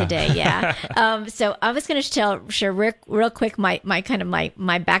bit today. Yeah. So I was going to share real quick my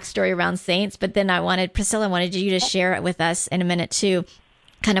backstory around saints, but then Priscilla wanted you to share it with us in a minute too.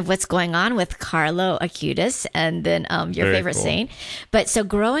 kind of what's going on with Carlo Acutis and then your Very favorite cool. saint. But so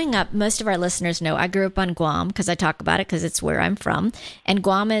growing up, most of our listeners know I grew up on Guam because I talk about it because it's where I'm from. And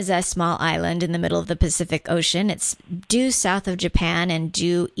Guam is a small island in the middle of the Pacific Ocean. It's due south of Japan and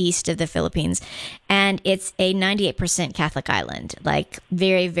due east of the Philippines. And it's a 98% Catholic island, like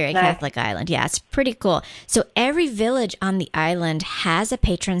very, very Catholic island. Yeah, it's pretty cool. So every village on the island has a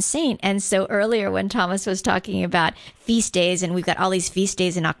patron saint. And so earlier when Thomas was talking about feast days, and we've got all these feast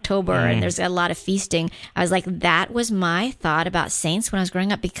days in October, and there's a lot of feasting, I was like, that was my thought about saints when I was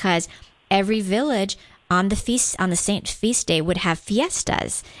growing up, because every village on the saint feast day would have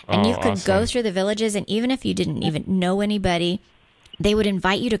fiestas, and you could go through the villages, and even if you didn't even know anybody, they would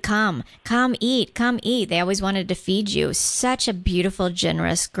invite you to come eat. They always wanted to feed you. Such a beautiful,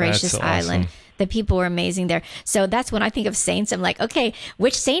 generous, gracious That's island. awesome. The people were amazing there. So that's when I think of saints. I'm like, okay,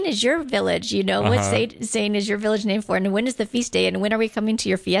 which saint is your village? You know, what saint is your village named for? And when is the feast day? And when are we coming to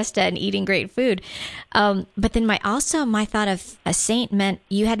your fiesta and eating great food? But then my thought of a saint meant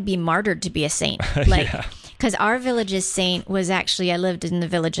you had to be martyred to be a saint. Like, because our village's saint was actually, I lived in the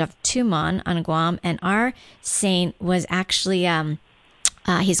village of Tumon on Guam, and our saint was actually,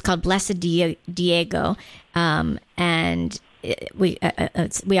 he's called Blessed Diego, and we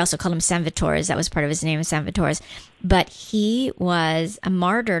also call him San Vitores. That was part of his name, San Vitores. But he was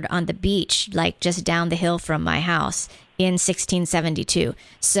martyred on the beach, like just down the hill from my house in 1672.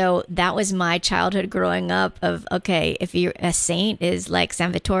 So that was my childhood growing up of, okay, if you're a saint is like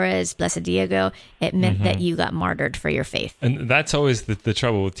San Vitores, Blessed Diego, it meant that you got martyred for your faith. And that's always the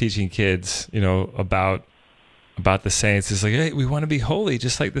trouble with teaching kids, about the saints. Is like, hey, we want to be holy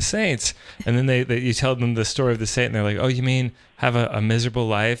just like the saints. And then you tell them the story of the saint, and they're like, oh, you mean have a miserable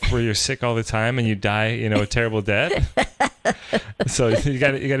life where you're sick all the time and you die, a terrible death? So you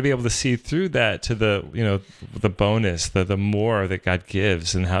got to be able to see through that to the bonus, the more that God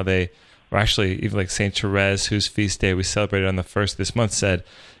gives, and how they, or actually even like Saint Therese, whose feast day we celebrated on the 1st this month, said,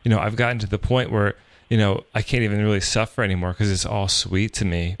 I've gotten to the point where I can't even really suffer anymore because it's all sweet to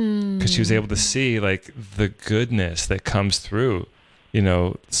me. Because she was able to see like the goodness that comes through,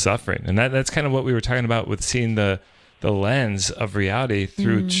 suffering. And that's kind of what we were talking about with seeing the lens of reality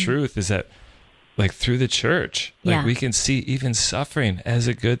through truth, is that like through the church, like we can see even suffering as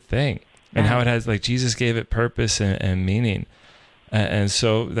a good thing, and how it has, like, Jesus gave it purpose and meaning. And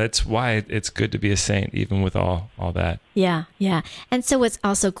so that's why it's good to be a saint, even with all that. Yeah, yeah. And so what's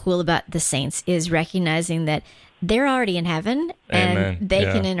also cool about the saints is recognizing that they're already in heaven, and Amen. they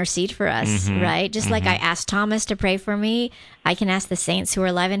can intercede for us, right? Just like I asked Thomas to pray for me, I can ask the saints who are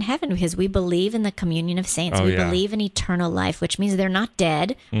alive in heaven, because we believe in the communion of saints. We believe in eternal life, which means they're not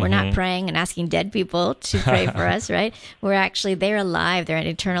dead. We're not praying and asking dead people to pray for us, right? They're alive. They're in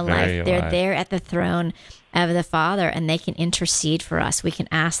eternal Very life. They're alive. there at the throne of the Father, and they can intercede for us. We can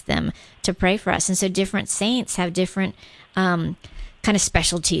ask them to pray for us. And so different saints have different kind of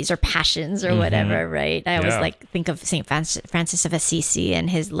specialties or passions or whatever, right? I always think of St. Francis of Assisi and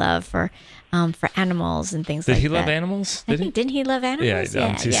his love for animals and things like that. Did he love animals? Didn't he love animals?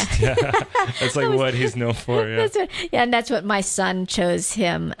 Yeah. That's like what he's known for. Yeah. And that's what my son chose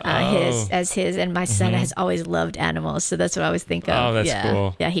him as his, and my son has always loved animals, so that's what I always think of. Oh, that's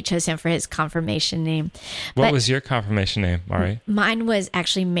cool. Yeah, he chose him for his confirmation name. What was your confirmation name, Mari? Mine was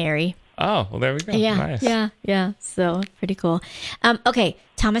actually Mary. Oh, well, there we go. Yeah, Nice. yeah. So pretty cool. Okay,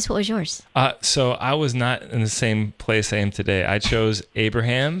 Thomas, what was yours? So I was not in the same place I am today. I chose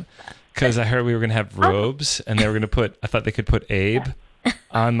Abraham because I heard we were going to have robes, and they were going to I thought they could put Abe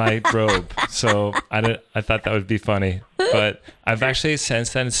on my robe. So I thought that would be funny. But I've actually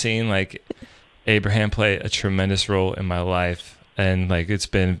since then seen like Abraham play a tremendous role in my life, and like it's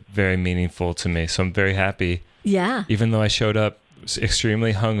been very meaningful to me. So I'm very happy. Yeah. Even though I showed up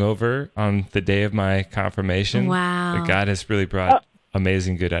extremely hungover on the day of my confirmation. Wow. God has really brought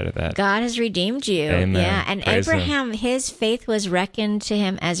amazing good out of that. God has redeemed you. Amen. Yeah. And Praise Abraham, his faith was reckoned to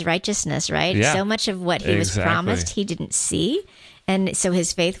him as righteousness, right? Yeah. So much of what he was promised, he didn't see. And so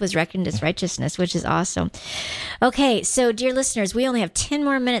his faith was reckoned as righteousness, which is awesome. Okay, so dear listeners, we only have 10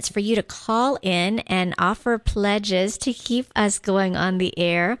 more minutes for you to call in and offer pledges to keep us going on the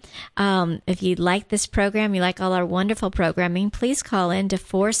air. If you like this program, you like all our wonderful programming, please call in to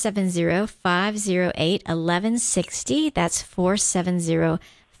 470-508-1160. That's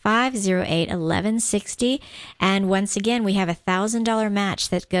 470-508-1160. And once again, we have a $1,000 match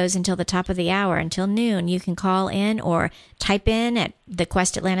that goes until the top of the hour, until noon. You can call in or type in at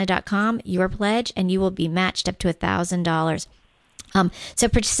thequestatlanta.com your pledge, and you will be matched up to $1,000. So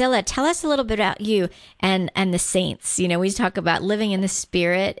Priscilla, tell us a little bit about you and the saints. You know, we talk about living in the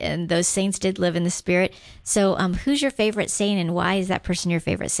Spirit, and those saints did live in the Spirit. So who's your favorite saint, and why is that person your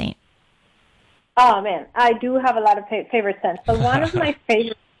favorite saint? Oh, man, I do have a lot of favorite saints. So one of my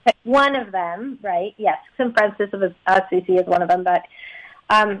favorite, one of them, right, yes, St. Francis of Assisi is one of them, but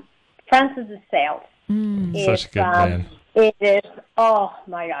Francis de Sales. Such a good man. It is, oh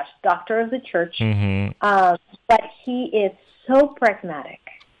my gosh, doctor of the church. But he is so pragmatic.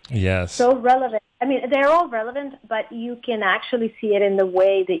 Yes. So relevant. I mean, they're all relevant, but you can actually see it in the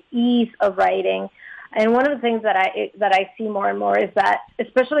way, the ease of writing. And one of the things that I see more and more is that,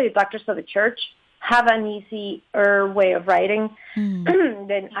 especially doctors of the church, have an easier way of writing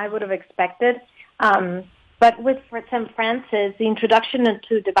than I would have expected. But with St. Francis, the Introduction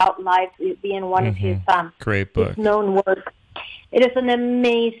to Devout Life being one of his great book, his known work, it is an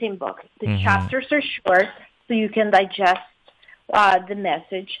amazing book. The chapters are short, so you can digest the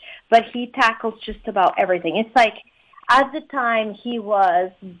message, but he tackles just about everything. It's like, at the time, he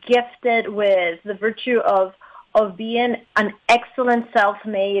was gifted with the virtue of being an excellent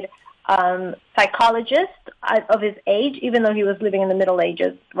self-made psychologist of his age, even though he was living in the Middle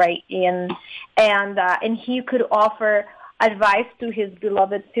Ages, right? And he could offer advice to his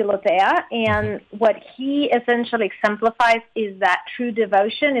beloved Philothea. And what he essentially exemplifies is that true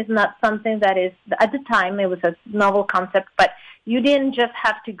devotion is not something that is, at the time, it was a novel concept, but you didn't just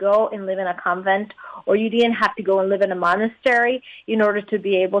have to go and live in a convent, or you didn't have to go and live in a monastery in order to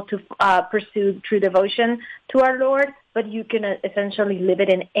be able to pursue true devotion to our Lord, but you can essentially live it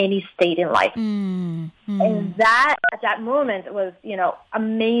in any state in life. And that, at that moment, was,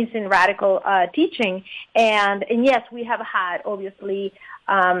 amazing radical teaching. And yes, we have had, obviously,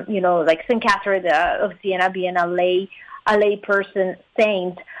 like St. Catherine of Siena being a lay person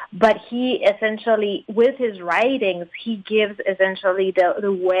saint, but he essentially, with his writings, he gives essentially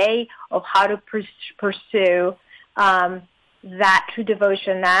the way of how to pursue that true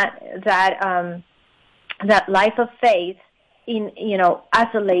devotion, that life of faith in as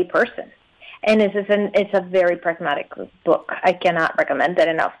a lay person. And it's a very pragmatic book. I cannot recommend it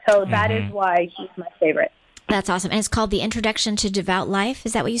enough. So that is why he's my favorite. That's awesome. And it's called The Introduction to Devout Life.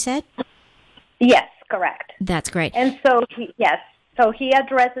 Is that what you said? Yes, correct. That's great. And so he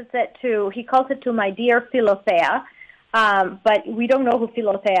addresses it he calls it to my dear Philothea, but we don't know who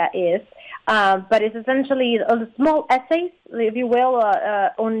Philothea is. But it's essentially small essays, if you will,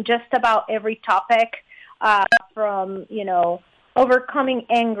 on just about every topic, from, overcoming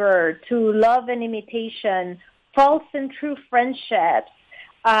anger to love and imitation, false and true friendships,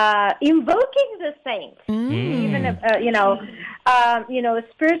 invoking the saints, even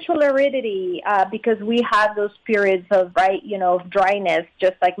spiritual aridity, because we have those periods of dryness,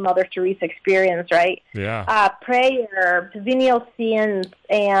 just like Mother Teresa experienced, right? Yeah. Prayer, venial sins,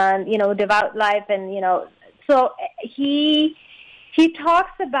 and devout life, and so he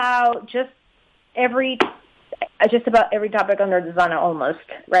talks about just about every topic under the sun, almost,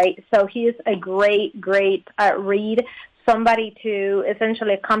 right? So he is a great read. Somebody to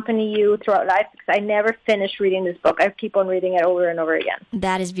essentially accompany you throughout life, because I never finish reading this book. I keep on reading it over and over again.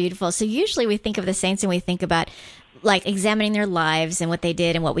 That is beautiful. So usually we think of the saints and we think about like examining their lives and what they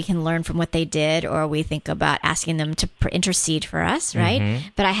did and what we can learn from what they did, or we think about asking them to intercede for us, right?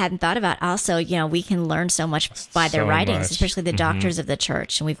 But I hadn't thought about also, we can learn so much by their writings, especially the doctors of the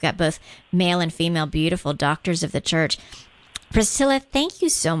church. And we've got both male and female beautiful doctors of the church. Priscilla, thank you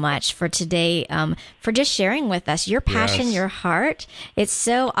so much for today, for just sharing with us your passion, your heart. It's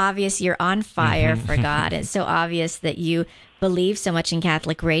so obvious you're on fire for God. It's so obvious that you believe so much in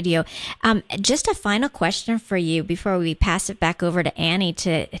Catholic radio. Just a final question for you before we pass it back over to Annie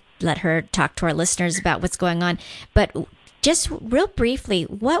to let her talk to our listeners about what's going on. But just real briefly,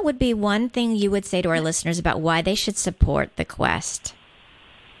 what would be one thing you would say to our listeners about why they should support the Quest?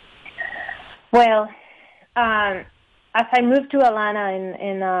 Well, as I moved to Alana,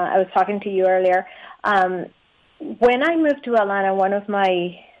 and I was talking to you earlier, when I moved to Alana, one of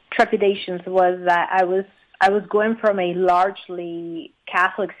my trepidations was that I was going from a largely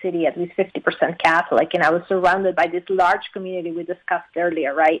Catholic city, at least 50% Catholic, and I was surrounded by this large community we discussed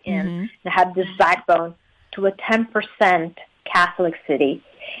earlier, right? And I had this backbone, to a 10% Catholic city.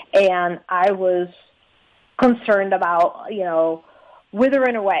 And I was concerned about,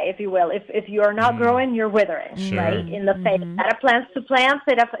 withering away, if you will. If you are not growing, you're withering, right? In the faith. That applies to plants,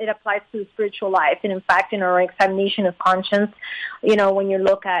 it applies to spiritual life. And in fact, in our examination of conscience, when you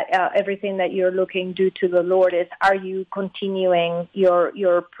look at everything that you're looking due to the Lord, is are you continuing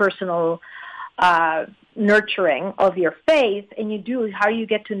your personal nurturing of your faith? And you do, how you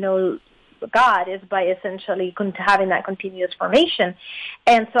get to know God is by essentially having that continuous formation.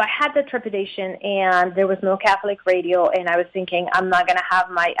 And so I had the trepidation, and there was no Catholic radio, and I was thinking, I'm not going to have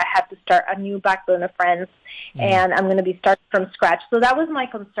I have to start a new backbone of friends, and I'm going to be starting from scratch. So that was my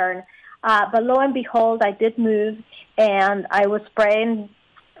concern. But lo and behold, I did move, and I was praying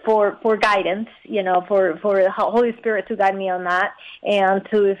for guidance, for the Holy Spirit to guide me on that, and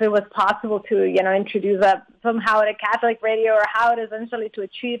to, if it was possible to, introduce somehow a Catholic radio, or how to essentially to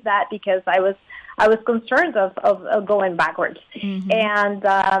achieve that, because I was concerned of going backwards. And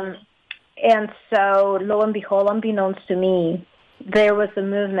so lo and behold, unbeknownst to me, there was a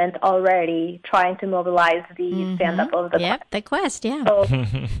movement already trying to mobilize the stand-up of the Quest. Yep, the Quest, yeah.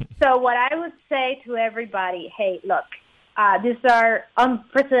 So what I would say to everybody, hey, look, these are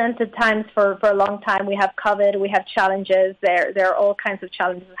unprecedented times for a long time. We have COVID, we have challenges. There are all kinds of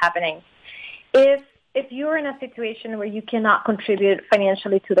challenges happening. If you're in a situation where you cannot contribute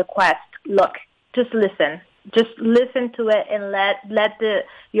financially to the Quest, look, just listen. Just listen to it, and let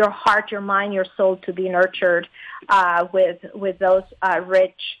your heart, your mind, your soul to be nurtured with those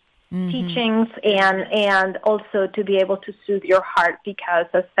rich teachings, and also to be able to soothe your heart, because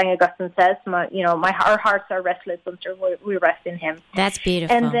as St. Augustine says, our hearts are restless until we rest in Him. That's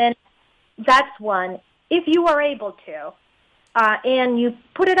beautiful. And then that's one. If you are able to, and you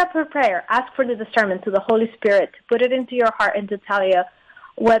put it up for prayer, ask for the discernment to the Holy Spirit to put it into your heart and to tell you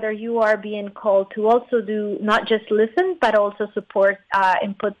whether you are being called to also do not just listen, but also support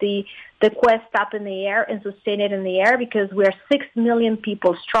and put the Quest up in the air and sustain it in the air, because we're 6 million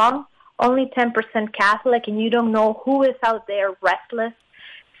people strong, only 10% Catholic, and you don't know who is out there restless,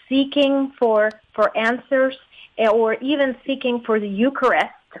 seeking for answers, or even seeking for the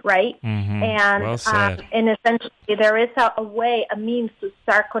Eucharist, right? And well said. And essentially there is a way, a means to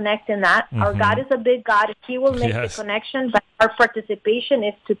start connecting that. Our God is a big God. He will make the connection, but our participation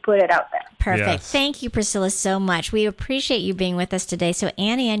is to put it out there. Perfect. Yes. Thank you, Priscilla, so much. We appreciate you being with us today. So,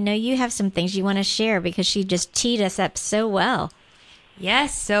 Annie, I know you have some things you want to share, because she just teed us up so well.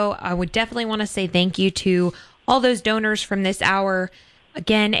 Yes, so I would definitely want to say thank you to all those donors from this hour.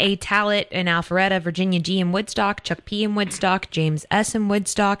 Again, A. Tallet in Alpharetta, Virginia G. in Woodstock, Chuck P. in Woodstock, James S. in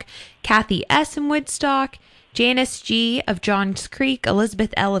Woodstock, Kathy S. in Woodstock, Janice G. of Johns Creek,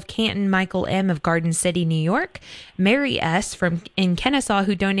 Elizabeth L. of Canton, Michael M. of Garden City, New York, Mary S. in Kennesaw,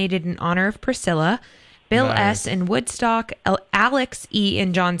 who donated in honor of Priscilla, Bill S. in Woodstock, Alex E.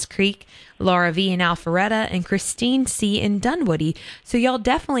 in Johns Creek, Laura V. in Alpharetta, and Christine C. in Dunwoody. So y'all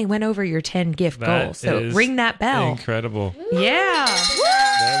definitely went over your 10 gift goal. So ring that bell. Incredible. Yeah.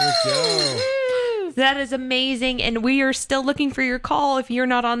 There we go. That is amazing. And we are still looking for your call if you're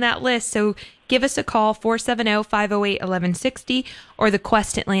not on that list. So give us a call, 470-508-1160, or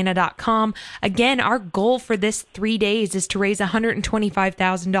thequestatlanta.com. Again, our goal for this 3 days is to raise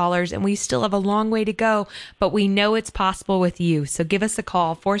 $125,000, and we still have a long way to go, but we know it's possible with you. So give us a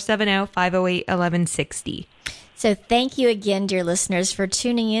call, 470-508-1160. So thank you again, dear listeners, for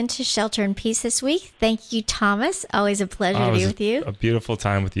tuning in to Shelter in Peace this week. Thank you, Thomas. Always a pleasure to be with you. A beautiful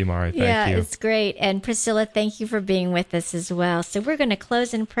time with you, Mari. Thank you. Yeah, it's great. And Priscilla, thank you for being with us as well. So we're going to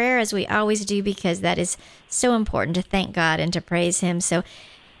close in prayer, as we always do, because that is so important, to thank God and to praise Him. So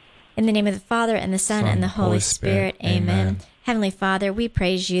in the name of the Father, and the Son, and the Holy Spirit, amen. Heavenly Father, we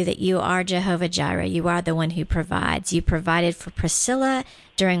praise you that you are Jehovah Jireh. You are the one who provides. You provided for Priscilla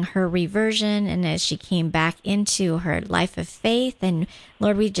during her reversion and as she came back into her life of faith. And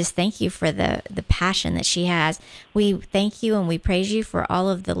Lord, we just thank you for the passion that she has. We thank you and we praise you for all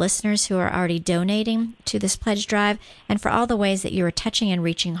of the listeners who are already donating to this pledge drive, and for all the ways that you are touching and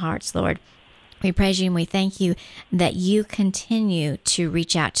reaching hearts, Lord. We praise you and we thank you that you continue to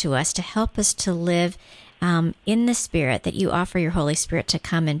reach out to us, to help us to live in the Spirit, that you offer your Holy Spirit to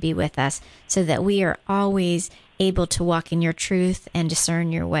come and be with us, so that we are always able to walk in your truth and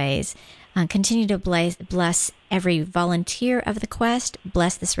discern your ways. Continue to bless every volunteer of the Quest,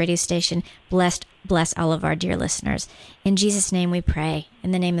 bless this radio station, bless all of our dear listeners. In Jesus' name we pray. In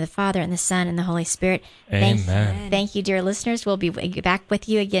the name of the Father, and the Son, and the Holy Spirit. Amen. Thank you, dear listeners. We'll be back with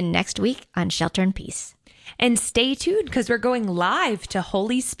you again next week on Shelter in Peace. And stay tuned, because we're going live to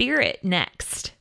Holy Spirit next.